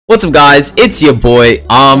What's up guys, it's your boy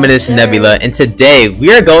Ominous Nebula, and today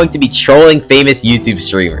we are going to be trolling famous YouTube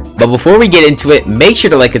streamers. But before we get into it, make sure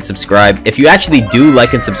to like and subscribe. If you actually do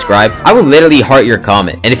like and subscribe, I will literally heart your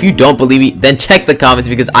comment. And if you don't believe me, then check the comments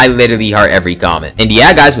because I literally heart every comment. And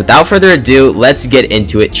yeah guys, without further ado, let's get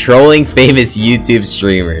into it, trolling famous YouTube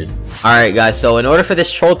streamers. Alright guys, so in order for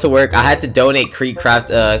this troll to work, I had to donate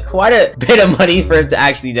Kreekcraft quite a bit of money for him to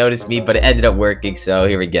actually notice me, but it ended up working, so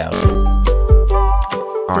here we go.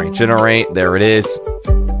 Alright, generate. There it is.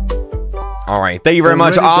 Alright, thank you very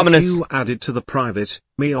much, Ominous. You added to the private,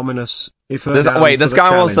 me Ominous. If wait, this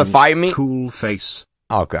guy wants to fight me? Cool face.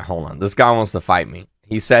 Okay, hold on. This guy wants to fight me.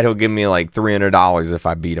 He said he'll give me like $300 if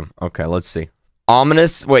I beat him. Okay, let's see.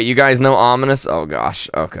 Ominous? Wait, you guys know Ominous? Oh gosh,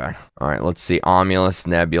 okay. Alright, let's see. Ominous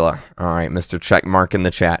Nebula. Alright, Mr. Checkmark in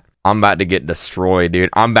the chat. I'm about to get destroyed,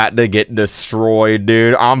 dude. I'm about to get destroyed,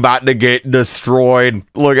 dude. I'm about to get destroyed.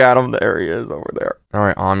 Look at him. There he is over there. All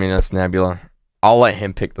right, Ominous Nebula. I'll let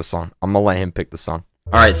him pick the song. I'm going to let him pick the song.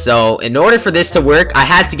 Alright, so in order for this to work, I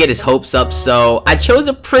had to get his hopes up, so I chose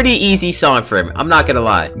a pretty easy song for him. I'm not going to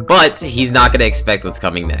lie. But he's not going to expect what's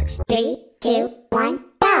coming next. 3, 2, 1,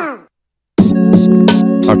 go!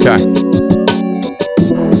 Okay.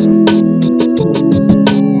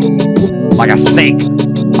 Like a snake.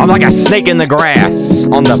 I'm like a snake in the grass,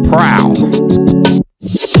 on the prowl.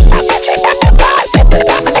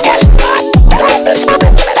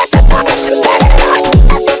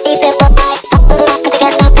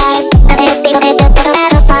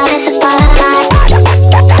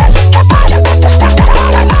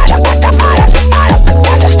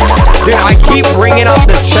 Dude, I keep bringing up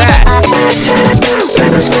the chat.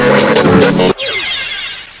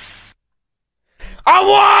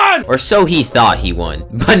 I won! Or so he thought he won.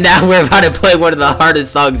 But now we're about to play one of the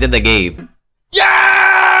hardest songs in the game.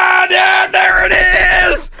 Yeah! Dude, there it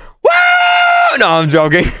is! Woo! No, I'm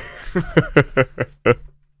joking.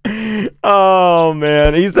 Oh,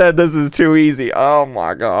 man. He said this is too easy. Oh,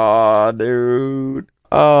 my God, dude.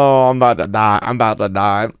 Oh, I'm about to die. I'm about to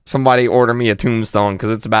die. Somebody order me a tombstone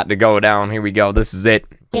because it's about to go down. Here we go. This is it.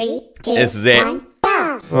 3, 2, This is it. 1,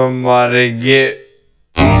 go! Somebody get...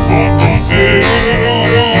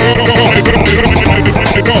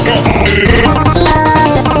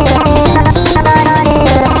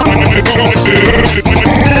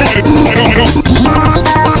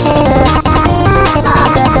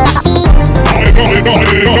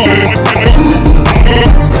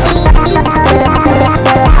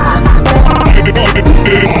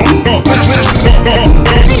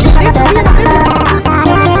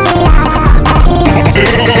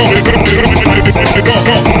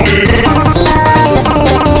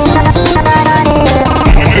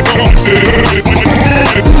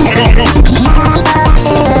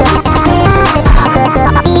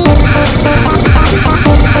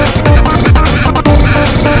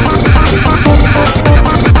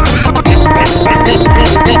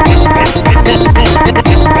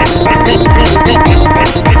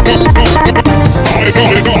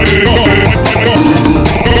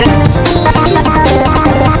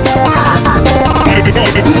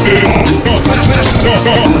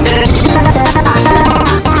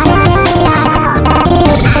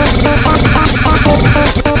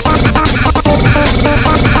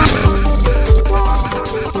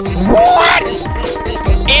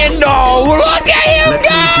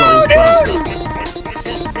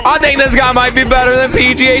 I think this guy might be better than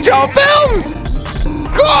PghLFilms.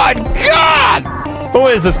 Good God! Who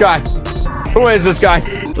is this guy? Who is this guy?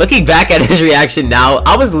 Looking back at his reaction now,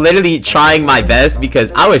 I was literally trying my best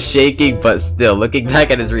because I was shaking, but still, looking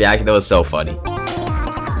back at his reaction, it was so funny.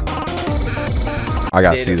 I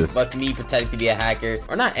gotta see this. But me pretending to be a hacker,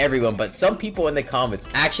 or not everyone, but some people in the comments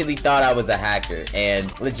actually thought I was a hacker,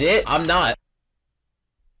 and legit, I'm not.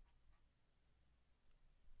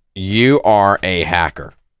 You are a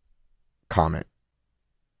hacker. Comment.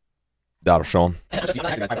 That'll show him. What the?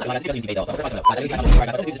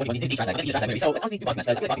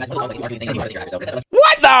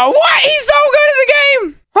 What? He's so good at the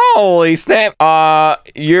game. Holy snap.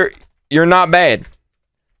 You're not bad.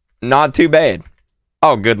 Not too bad.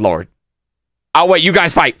 Oh, good Lord. Oh, wait, you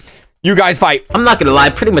guys fight. You guys fight. I'm not gonna lie,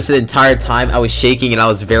 pretty much the entire time I was shaking and I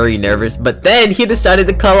was very nervous, but then he decided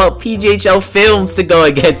to call out PghLFilms to go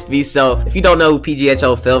against me. So if you don't know who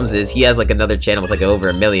PghLFilms is, he has like another channel with like over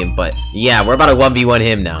 1 million, but yeah, we're about to 1v1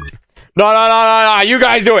 him now. No, you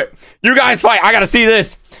guys do it. You guys fight. I gotta see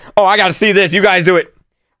this. Oh, I gotta see this. You guys do it.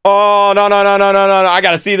 Oh, no, I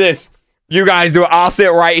gotta see this. You guys do it. I'll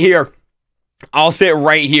sit right here. I'll sit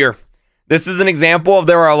right here. This is an example of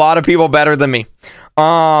there are a lot of people better than me.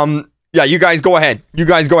 Yeah, you guys go ahead. You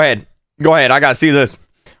guys go ahead. Go ahead. I gotta see this.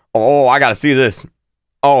 Oh, I gotta see this.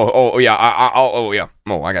 Oh, yeah. Oh, yeah.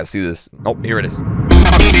 Oh, I gotta see this. Oh, here it is.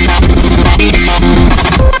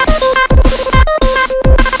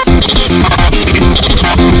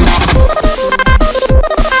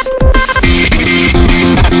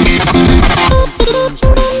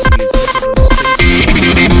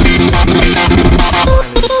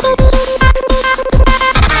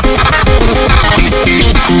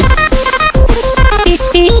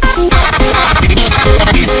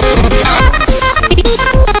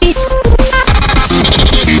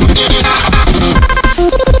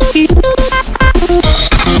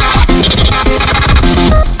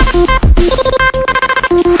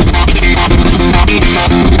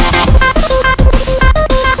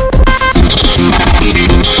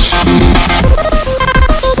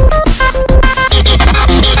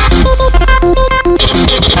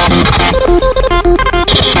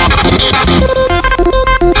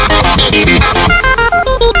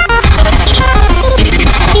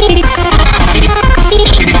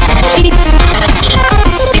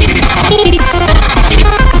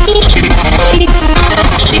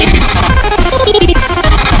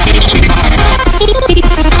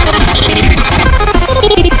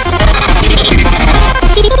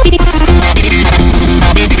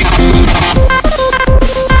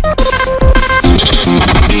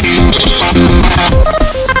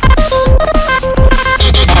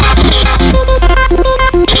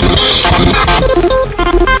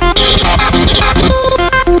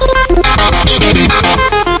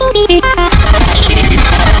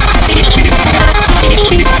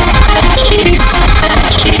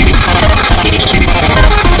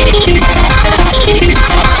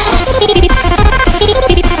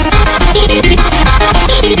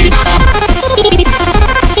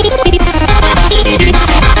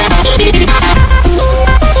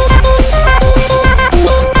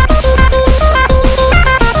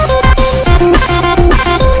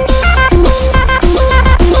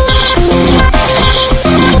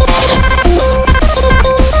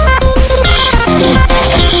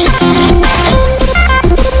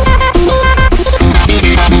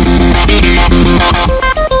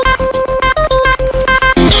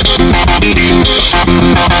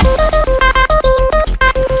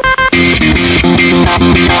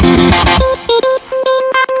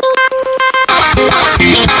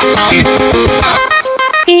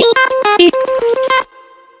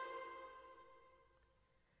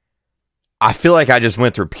 I feel like I just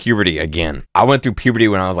went through puberty again. I went through puberty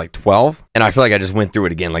when I was like 12, and I feel like I just went through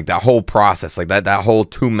it again. Like that whole process, like that whole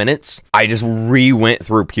 2 minutes, I just re-went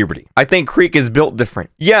through puberty. I think Kreek is built different.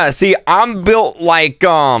 Yeah, see, I'm built like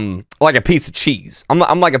a piece of cheese.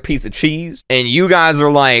 I'm like a piece of cheese, and you guys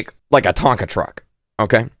are like a Tonka truck.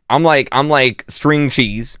 Okay, I'm like string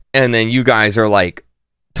cheese, and then you guys are like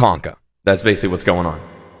Tonka. That's basically what's going on.